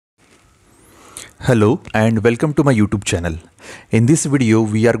Hello and welcome to my YouTube channel. In this video,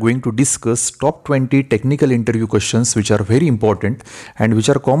 we are going to discuss top 20 technical interview questions which are very important and which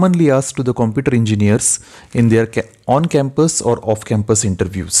are commonly asked to the computer engineers in their on-campus or off-campus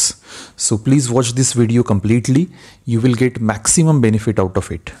interviews. So please watch this video completely. You will get maximum benefit out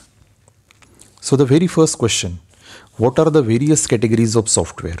of it. So the very first question, what are the various categories of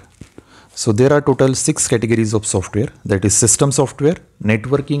software? So there are total 6 categories of software, that is system software,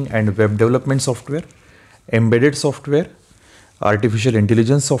 networking and web development software, embedded software, artificial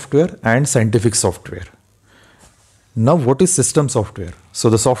intelligence software and scientific software. Now what is system software? So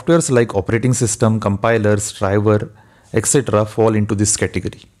the softwares like operating system, compilers, driver, etc. fall into this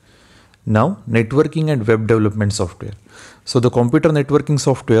category. Now networking and web development software. So the computer networking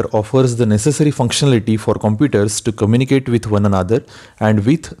software offers the necessary functionality for computers to communicate with one another and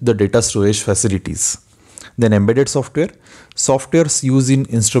with the data storage facilities. Then embedded software. Softwares used in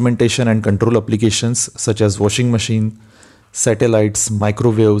instrumentation and control applications such as washing machine, satellites,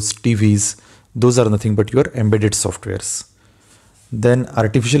 microwaves, TVs. Those are nothing but your embedded softwares. Then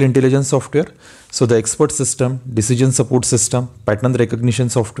artificial intelligence software. So the expert system, decision support system, pattern recognition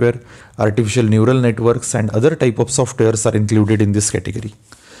software, artificial neural networks and other type of softwares are included in this category.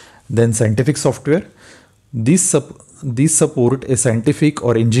 Then scientific software. These support a scientific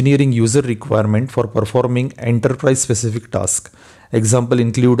or engineering user requirement for performing enterprise specific tasks. Example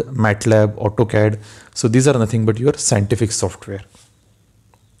include MATLAB, AutoCAD. So these are nothing but your scientific software.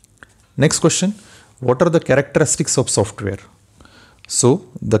 Next question, what are the characteristics of software? So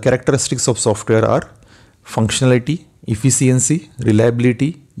the characteristics of software are functionality, efficiency,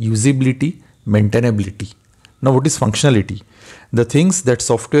 reliability, usability, maintainability. Now what is functionality? The things that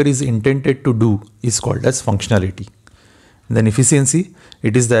software is intended to do is called as functionality. Then efficiency,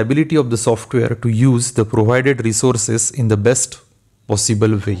 it is the ability of the software to use the provided resources in the best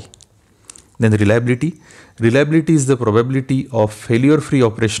possible way. Then reliability, reliability is the probability of failure-free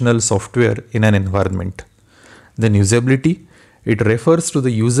operational software in an environment. Then usability, it refers to the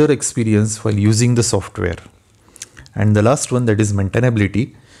user experience while using the software. And the last one, that is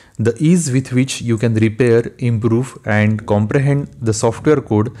maintainability, the ease with which you can repair, improve and comprehend the software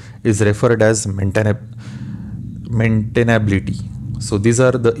code is referred as maintainability. So these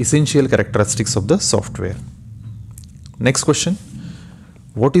are the essential characteristics of the software. Next question,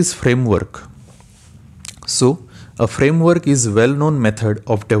 what is framework? So a framework is a well-known method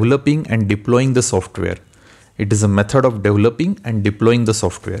of developing and deploying the software. It is a method of developing and deploying the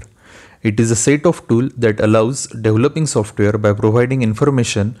software. It is a set of tools that allows developing software by providing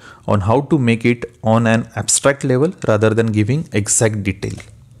information on how to make it on an abstract level rather than giving exact detail.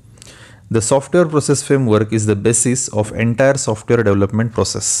 The software process framework is the basis of entire software development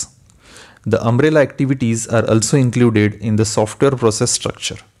process. The umbrella activities are also included in the software process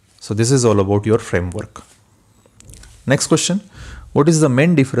structure. So this is all about your framework. Next question. What is the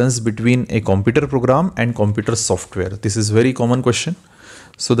main difference between a computer program and computer software? This is very common question.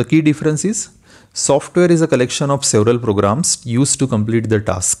 So the key difference is software is a collection of several programs used to complete the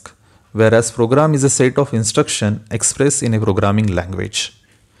task, whereas program is a set of instructions expressed in a programming language.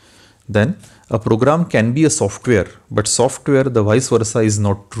 Then a program can be a software, but software the vice versa is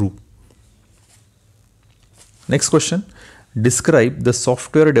not true. Next question, describe the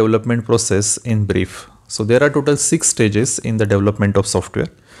software development process in brief. So there are total 6 stages in the development of software.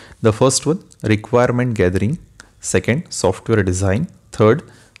 The first one, requirement gathering. Second, software design. Third,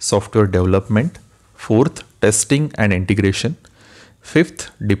 software development. Fourth, testing and integration.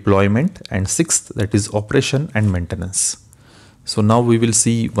 Fifth, deployment. And sixth, that is operation and maintenance. So now we will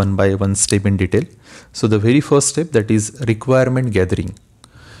see one by one step in detail. So the very first step, that is requirement gathering.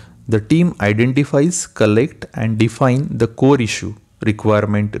 The team identifies, collect and define the core issue,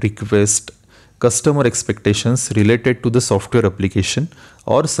 requirement, request, customer expectations related to the software application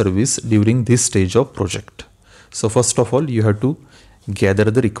or service during this stage of project. So first of all, you have to gather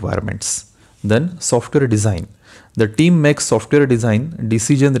the requirements. Then software design. The team makes software design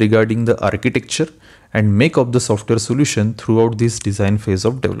decision regarding the architecture and make up the software solution throughout this design phase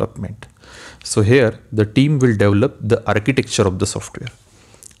of development. So here the team will develop the architecture of the software.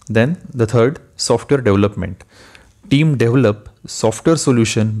 Then the third, software development. Team develop software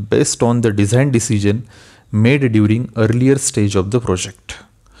solution based on the design decision made during earlier stage of the project.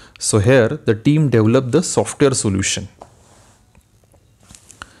 So here the team develop the software solution.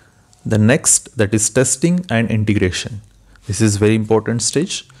 The next, that is testing and integration. This is very important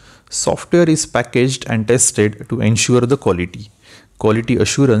stage. Software is packaged and tested to ensure the quality. Quality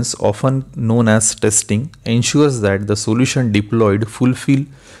assurance, often known as testing, ensures that the solution deployed fulfill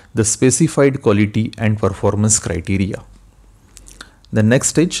the specified quality and performance criteria. The next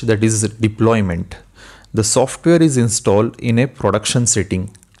stage, that is deployment. The software is installed in a production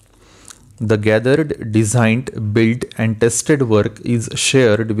setting. The gathered, designed, built and tested work is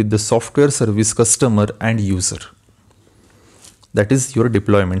shared with the software service customer and user. That is your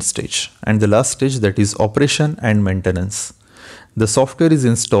deployment stage. And the last stage, that is operation and maintenance. The software is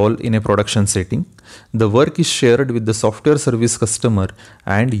installed in a production setting. The work is shared with the software service customer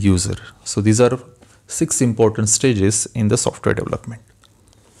and user. So these are 6 important stages in the software development.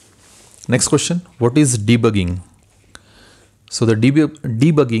 Next question, what is debugging? So the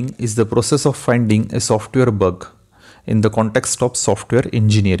debugging is the process of finding a software bug in the context of software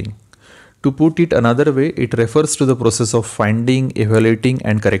engineering. To put it another way, it refers to the process of finding, evaluating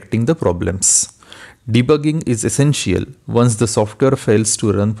and correcting the problems. Debugging is essential once the software fails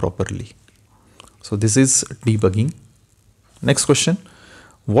to run properly. So this is debugging. Next question,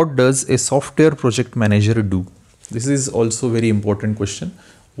 what does a software project manager do? This is also a very important question.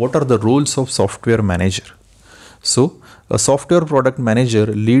 What are the roles of software manager? So a software product manager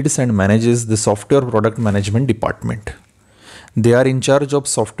leads and manages the software product management department. They are in charge of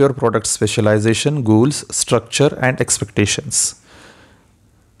software product specialization, goals, structure and expectations.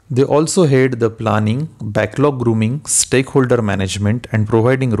 They also head the planning, backlog grooming, stakeholder management and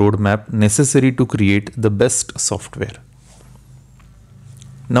providing roadmap necessary to create the best software.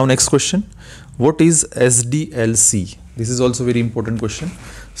 Now next question, what is SDLC? This is also a very important question.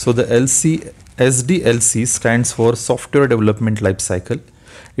 So the SDLC stands for Software Development Lifecycle.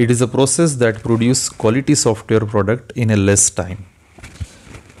 It is a process that produces quality software product in a less time.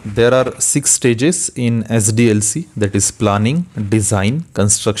 There are 6 stages in SDLC, that is planning, design,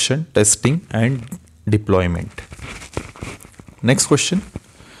 construction, testing and deployment. Next question,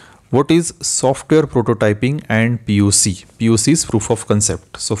 what is software prototyping and POC? POC is proof of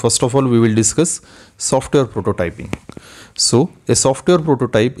concept. So first of all, we will discuss software prototyping. So a software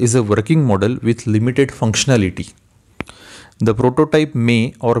prototype is a working model with limited functionality. The prototype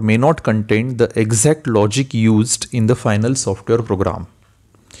may or may not contain the exact logic used in the final software program.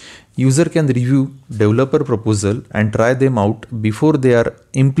 User can review developer proposal and try them out before they are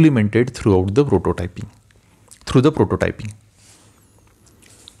implemented through the prototyping.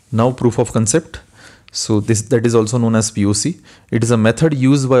 Now proof of concept. So that is also known as POC. It is a method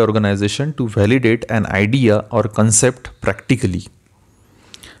used by organization to validate an idea or concept practically.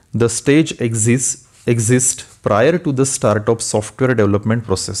 The stage exists prior to the start of software development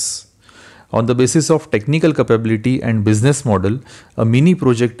process. On the basis of technical capability and business model, a mini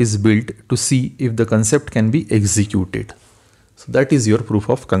project is built to see if the concept can be executed. So that is your proof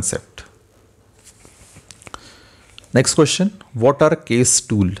of concept. Next question, what are case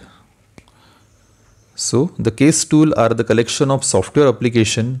tools? So the case tool are the collection of software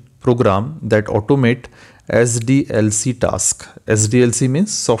application program that automate SDLC task. SDLC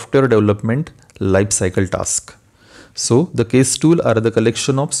means software development lifecycle task. So the case tool are the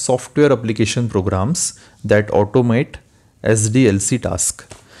collection of software application programs that automate SDLC task.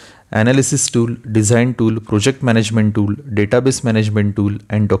 Analysis tool, design tool, project management tool, database management tool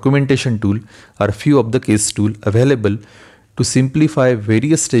and documentation tool are few of the case tools available to simplify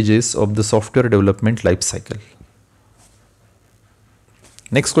various stages of the software development lifecycle.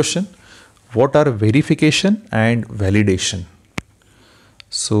 Next question, what are verification and validation?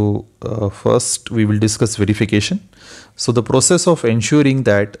 So first we will discuss verification. So the process of ensuring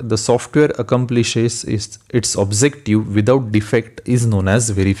that the software accomplishes its objective without defect is known as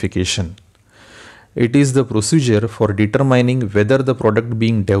verification. It is the procedure for determining whether the product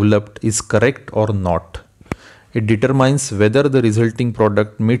being developed is correct or not. It determines whether the resulting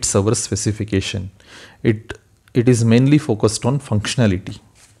product meets our specification. It is mainly focused on functionality.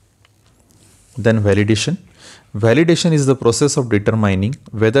 Then validation. Validation is the process of determining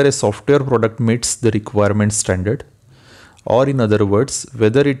whether a software product meets the requirement standard, or in other words,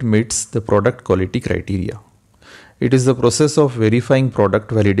 whether it meets the product quality criteria. It is the process of verifying product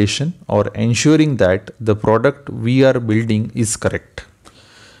validation or ensuring that the product we are building is correct.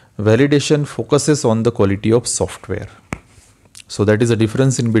 Validation focuses on the quality of software. So that is the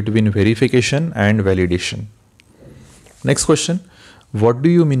difference in between verification and validation. Next question, what do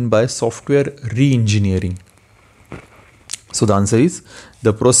you mean by software re-engineering? So the answer is,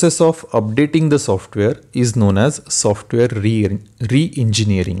 the process of updating the software is known as software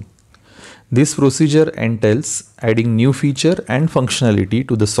re-engineering. This procedure entails adding new feature and functionality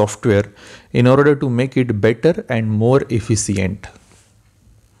to the software in order to make it better and more efficient.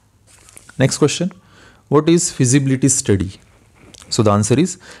 Next question, what is feasibility study? So the answer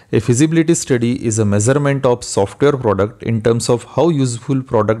is, a feasibility study is a measurement of software product in terms of how useful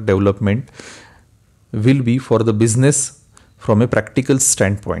product development will be for the business from a practical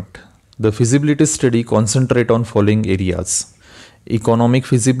standpoint. The feasibility study concentrates on following areas: economic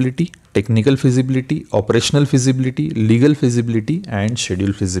feasibility, technical feasibility, operational feasibility, legal feasibility, and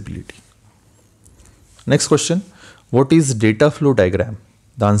schedule feasibility. Next question, what is data flow diagram?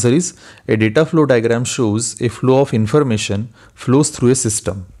 The answer is, a data flow diagram shows a flow of information flows through a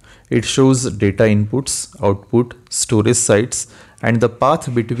system. It shows data inputs, output, storage sites, and the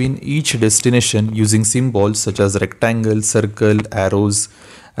path between each destination using symbols such as rectangle, circle, arrows,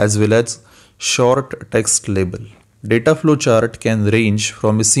 as well as short text label. Data flow chart can range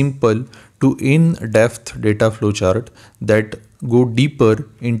from a simple to in-depth data flow chart that go deeper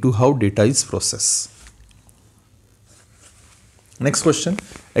into how data is processed. Next question,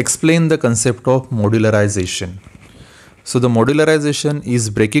 explain the concept of modularization. So the modularization is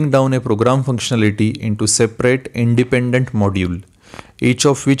breaking down a program functionality into separate independent modules, each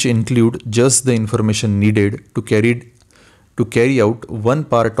of which include just the information needed to carry out one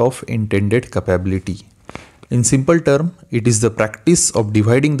part of intended capability. In simple terms, it is the practice of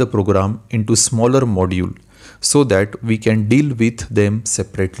dividing the program into smaller modules so that we can deal with them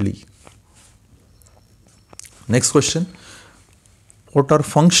separately. Next question, what are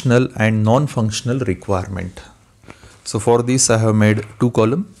functional and non-functional requirements? So for this I have made two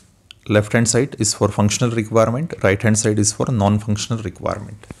columns. Left hand side is for functional requirement, right hand side is for non-functional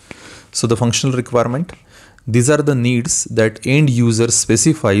requirement. So the functional requirement, these are the needs that end user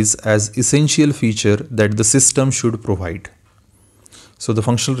specifies as essential feature that the system should provide. So the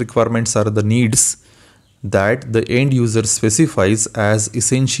functional requirements are the needs that the end user specifies as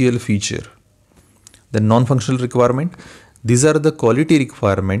essential feature. The non-functional requirement, these are the quality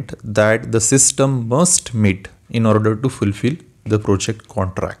requirement that the system must meet in order to fulfill the project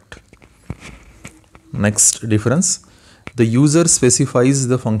contract. Next difference, the user specifies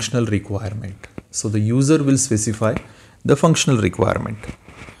the functional requirement. So the user will specify the functional requirement.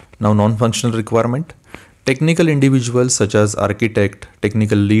 Now non-functional requirement, technical individuals such as architect,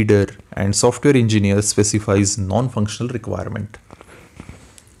 technical leader, and software engineer specifies non-functional requirement.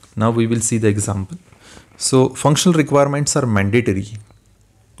 Now we will see the example. So functional requirements are mandatory.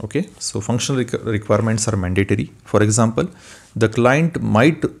 Okay, so functional requirements are mandatory. For example, the client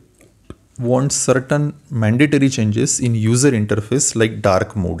might want certain mandatory changes in user interface like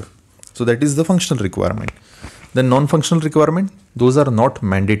dark mode. So that is the functional requirement. The non-functional requirement, those are not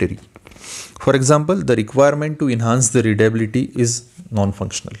mandatory. For example, the requirement to enhance the readability is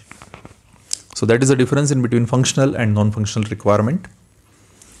non-functional. So that is the difference in between functional and non-functional requirement.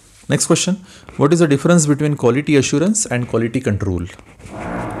 Next question, what is the difference between quality assurance and quality control?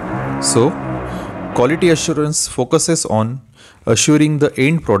 So quality assurance focuses on assuring the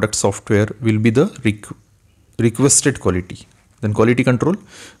end product software will be the requested quality. Then quality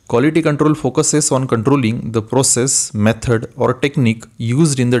control focuses on controlling the process, method, or technique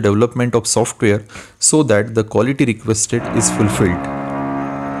used in the development of software so that the quality requested is fulfilled.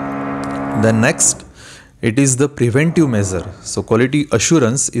 Then next, it is the preventive measure. So quality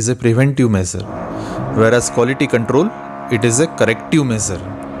assurance is a preventive measure, whereas quality control, it is a corrective measure.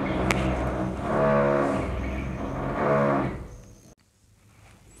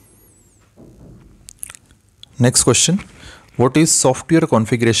 Next question, what is software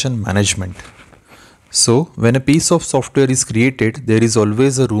configuration management? So when a piece of software is created, there is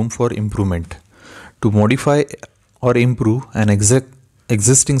always a room for improvement. To modify or improve an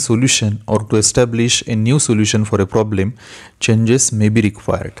existing solution or to establish a new solution for a problem, changes may be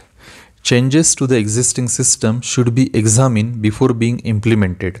required. Changes to the existing system should be examined before being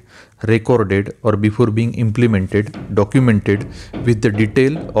implemented, recorded, or before being implemented, documented with the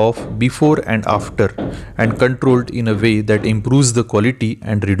detail of before and after, and controlled in a way that improves the quality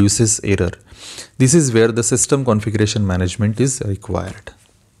and reduces error. This is where the system configuration management is required.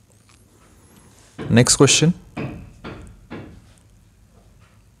 Next question.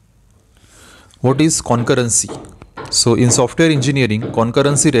 What is concurrency? So in software engineering,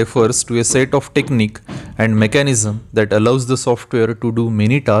 concurrency refers to a set of technique and mechanism that allows the software to do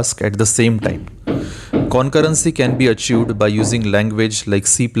many tasks at the same time. Concurrency can be achieved by using language like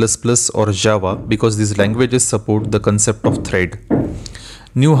C++ or Java because these languages support the concept of thread.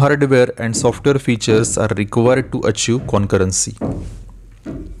 New hardware and software features are required to achieve concurrency.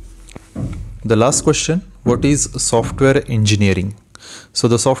 The last question, what is software engineering? So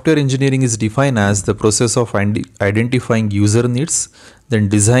the software engineering is defined as the process of identifying user needs, then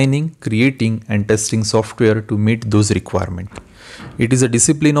designing, creating, and testing software to meet those requirements. It is a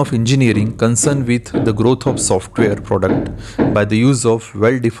discipline of engineering concerned with the growth of software product by the use of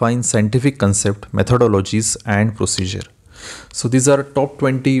well-defined scientific concept, methodologies, and procedure. So these are top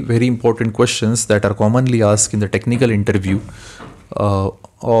 20 very important questions that are commonly asked in the technical interview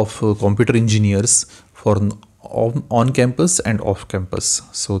of computer engineers for on campus and off campus.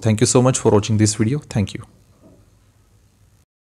 So thank you so much for watching this video. Thank you.